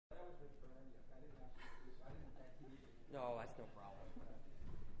no problem.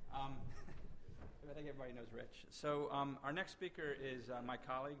 I think everybody knows Rich. So our next speaker is my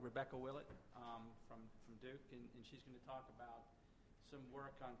colleague, Rebecca Willett from Duke, and she's going to talk about some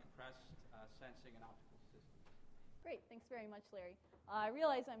work on compressed sensing and optical systems. Great. Thanks very much, Larry. I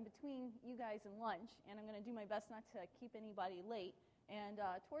realize I'm between you guys and lunch, and I'm going to do my best not to keep anybody late. And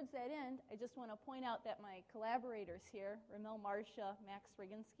towards that end, I just want to point out that my collaborators here, Ramel Marcia, Max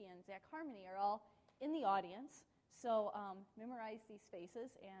Roginski, and Zach Harmony, are all in the audience. So memorize these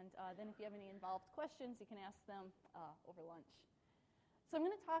faces, and then if you have any involved questions, you can ask them over lunch. So I'm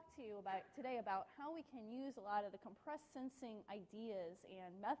going to talk to you today about how we can use a lot of the compressed sensing ideas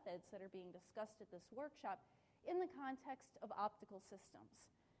and methods that are being discussed at this workshop in the context of optical systems.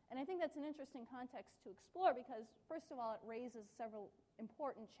 And I think that's an interesting context to explore because, first of all, it raises several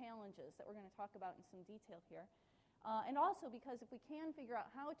important challenges that we're going to talk about in some detail here. And also because if we can figure out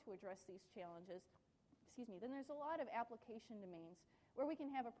how to address these challenges, then there's a lot of application domains where we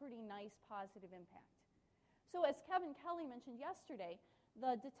can have a pretty nice positive impact. So as Kevin Kelly mentioned yesterday,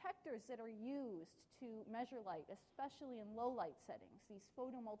 the detectors that are used to measure light, especially in low light settings, these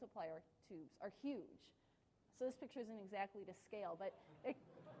photomultiplier tubes, are huge. So this picture isn't exactly to scale, but it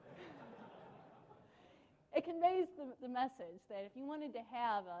conveys the message that if you wanted to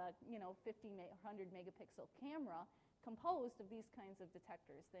have a 50 or 100 megapixel camera composed of these kinds of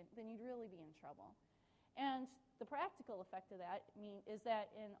detectors, then you'd really be in trouble. And the practical effect of that is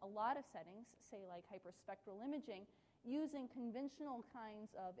that in a lot of settings, say like hyperspectral imaging, using conventional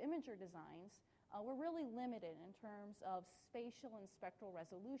kinds of imager designs, we're really limited in terms of spatial and spectral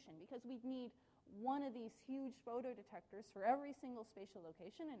resolution because we'd need one of these huge photodetectors for every single spatial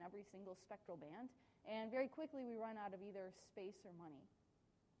location and every single spectral band, and very quickly we run out of either space or money.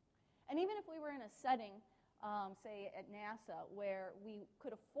 And even if we were in a setting, say at NASA, where we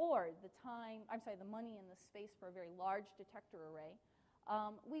could afford the money and the space for a very large detector array,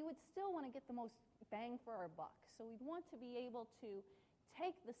 we would still want to get the most bang for our buck. So we'd want to be able to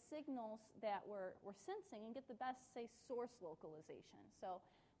take the signals that we're sensing and get the best, say, source localization. So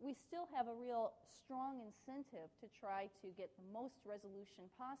we still have a real strong incentive to try to get the most resolution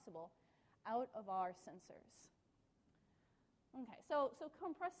possible out of our sensors. Okay, so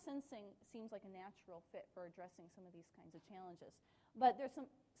compressed sensing seems like a natural fit for addressing some of these kinds of challenges. But there's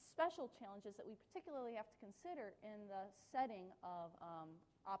some special challenges that we particularly have to consider in the setting of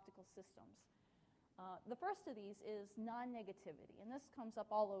optical systems. The first of these is non-negativity, and this comes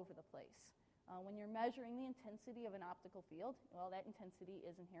up all over the place. When you're measuring the intensity of an optical field, well, that intensity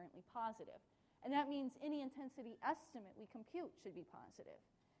is inherently positive. And that means any intensity estimate we compute should be positive.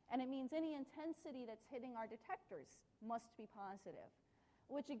 And it means any intensity that's hitting our detectors must be positive,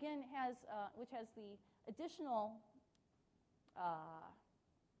 which again has the additional,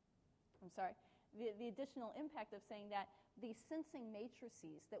 the additional impact of saying that the sensing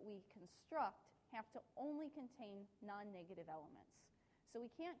matrices that we construct have to only contain non-negative elements. So we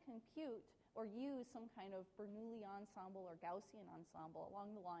can't compute or use some kind of Bernoulli ensemble or Gaussian ensemble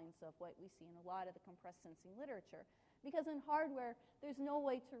along the lines of what we see in a lot of the compressed sensing literature, because in hardware, there's no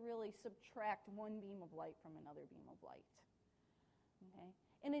way to really subtract one beam of light from another beam of light. Okay?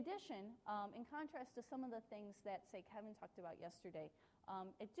 In addition, in contrast to some of the things that, say, Kevin talked about yesterday,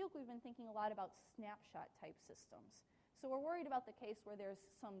 at Duke we've been thinking a lot about snapshot-type systems. So we're worried about the case where there's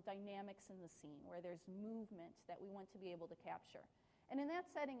some dynamics in the scene, where there's movement that we want to be able to capture. And in that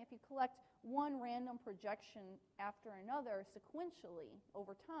setting, if you collect one random projection after another sequentially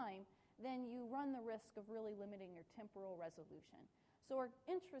over time, then you run the risk of really limiting your temporal resolution. So we're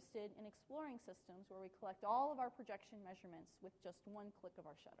interested in exploring systems where we collect all of our projection measurements with just one click of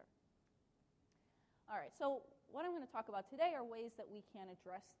our shutter. All right, so what I'm going to talk about today are ways that we can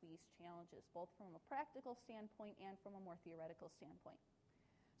address these challenges, both from a practical standpoint and from a more theoretical standpoint.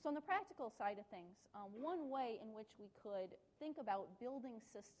 So on the practical side of things, one way in which we could think about building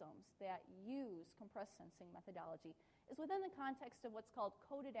systems that use compressed sensing methodology is within the context of what's called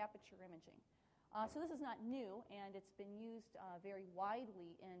coded aperture imaging. So this is not new, and it's been used very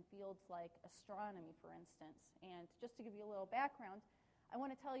widely in fields like astronomy, for instance. And just to give you a little background, I want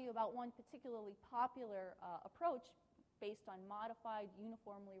to tell you about one particularly popular approach based on modified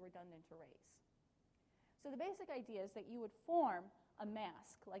uniformly redundant arrays. So the basic idea is that you would form a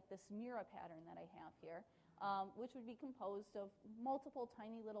mask, like this Mira pattern that I have here, which would be composed of multiple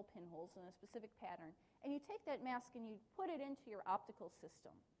tiny little pinholes in a specific pattern. And you take that mask and you put it into your optical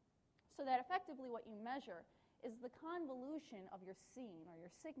system, so that effectively what you measure is the convolution of your scene or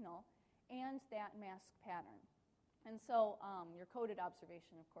your signal and that mask pattern. And so your coded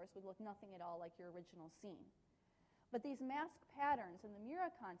observation, of course, would look nothing at all like your original scene. But these mask patterns in the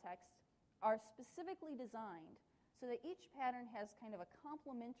Mira context are specifically designed so that each pattern has kind of a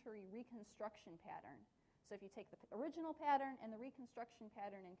complementary reconstruction pattern. So if you take the original pattern and the reconstruction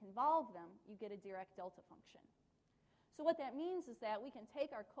pattern and convolve them, you get a Dirac delta function. So what that means is that we can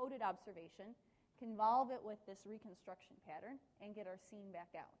take our coded observation, convolve it with this reconstruction pattern, and get our scene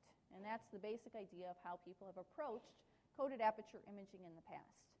back out. And that's the basic idea of how people have approached coded aperture imaging in the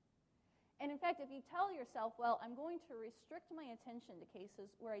past. And in fact, if you tell yourself, well, I'm going to restrict my attention to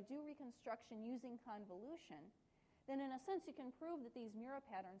cases where I do reconstruction using convolution, then in a sense you can prove that these mirror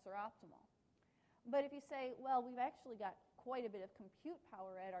patterns are optimal. But if you say, well, we've actually got quite a bit of compute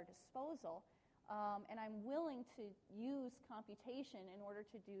power at our disposal, and I'm willing to use computation in order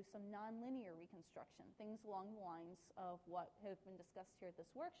to do some nonlinear reconstruction, things along the lines of what have been discussed here at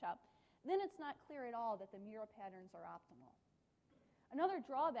this workshop, then it's not clear at all that the mirror patterns are optimal. Another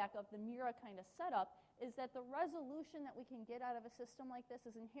drawback of the mirror kind of setup is that the resolution that we can get out of a system like this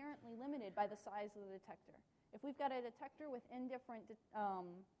is inherently limited by the size of the detector. If we've got a detector with n different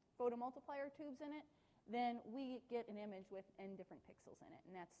photomultiplier tubes in it, then we get an image with n different pixels in it,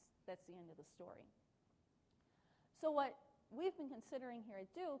 and that's the end of the story. So what we've been considering here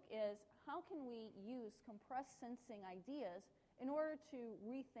at Duke is how can we use compressed sensing ideas in order to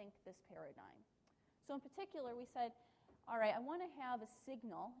rethink this paradigm. So in particular, we said, all right, I want to have a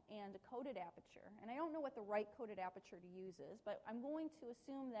signal and a coded aperture, and I don't know what the right coded aperture to use is, but I'm going to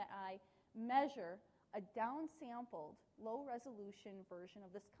assume that I measure a downsampled, low-resolution version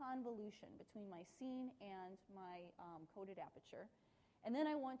of this convolution between my scene and my coded aperture. And then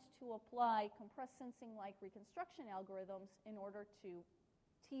I want to apply compressed sensing-like reconstruction algorithms in order to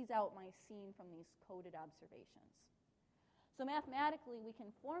tease out my scene from these coded observations. So mathematically, we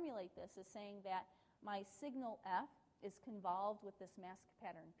can formulate this as saying that my signal F is convolved with this mask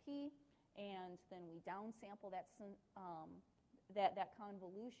pattern P, and then we downsample that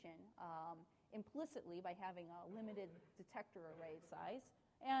convolution implicitly by having a limited detector array size,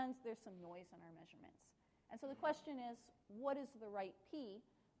 and there's some noise in our measurements. And so the question is, what is the right P,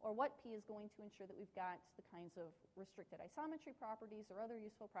 or what P is going to ensure that we've got the kinds of restricted isometry properties or other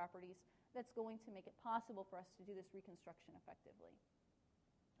useful properties that's going to make it possible for us to do this reconstruction effectively?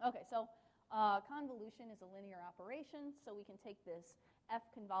 Okay, so convolution is a linear operation, so we can take this F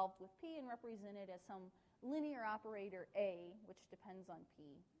convolved with P and represent it as some linear operator A, which depends on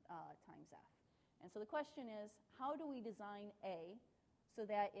P times F. And so the question is, how do we design A so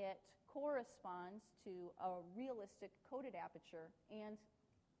that it corresponds to a realistic coded aperture and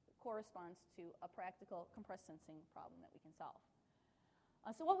corresponds to a practical compressed sensing problem that we can solve?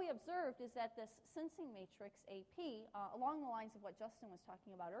 So what we observed is that this sensing matrix, AP, along the lines of what Justin was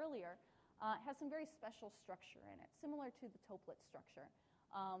talking about earlier, has some very special structure in it, similar to the Toplet structure.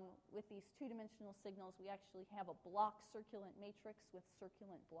 With these two-dimensional signals, we actually have a block circulant matrix with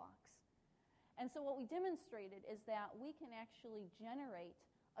circulant blocks. And so what we demonstrated is that we can actually generate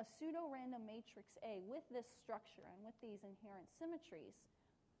a pseudo-random matrix A with this structure and with these inherent symmetries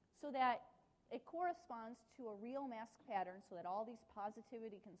so that it corresponds to a real mask pattern so that all these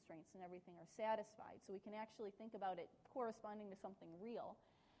positivity constraints and everything are satisfied. So we can actually think about it corresponding to something real.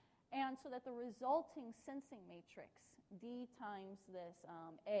 And so that the resulting sensing matrix, D times this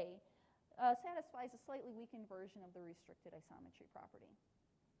A, satisfies a slightly weakened version of the restricted isometry property.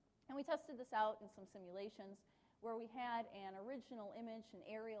 And we tested this out in some simulations where we had an original image, an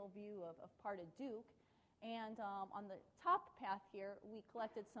aerial view of part of Duke. And on the top path here, we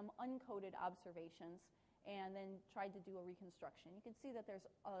collected some uncoded observations and then tried to do a reconstruction. You can see that there's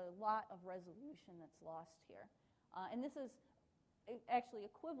a lot of resolution that's lost here. And this is actually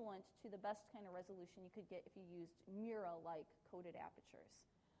equivalent to the best kind of resolution you could get if you used Mira-like coded apertures.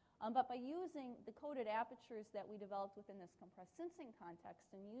 But by using the coded apertures that we developed within this compressed sensing context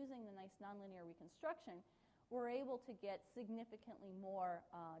and using the nice nonlinear reconstruction, we're able to get significantly more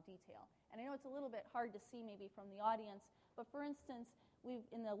detail. And I know it's a little bit hard to see maybe from the audience, but for instance,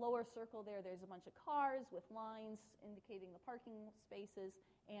 in the lower circle there's a bunch of cars with lines indicating the parking spaces,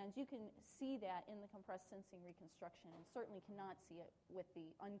 and you can see that in the compressed sensing reconstruction and certainly cannot see it with the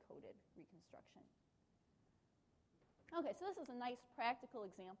uncoded reconstruction. Okay, so this is a nice practical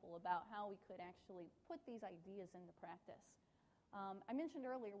example about how we could actually put these ideas into practice. I mentioned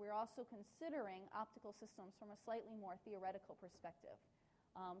earlier we're also considering optical systems from a slightly more theoretical perspective.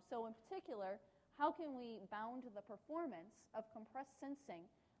 So in particular, how can we bound the performance of compressed sensing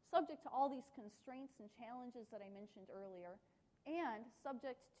subject to all these constraints and challenges that I mentioned earlier, and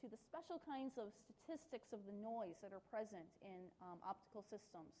subject to the special kinds of statistics of the noise that are present in optical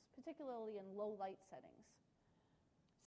systems, particularly in low light settings.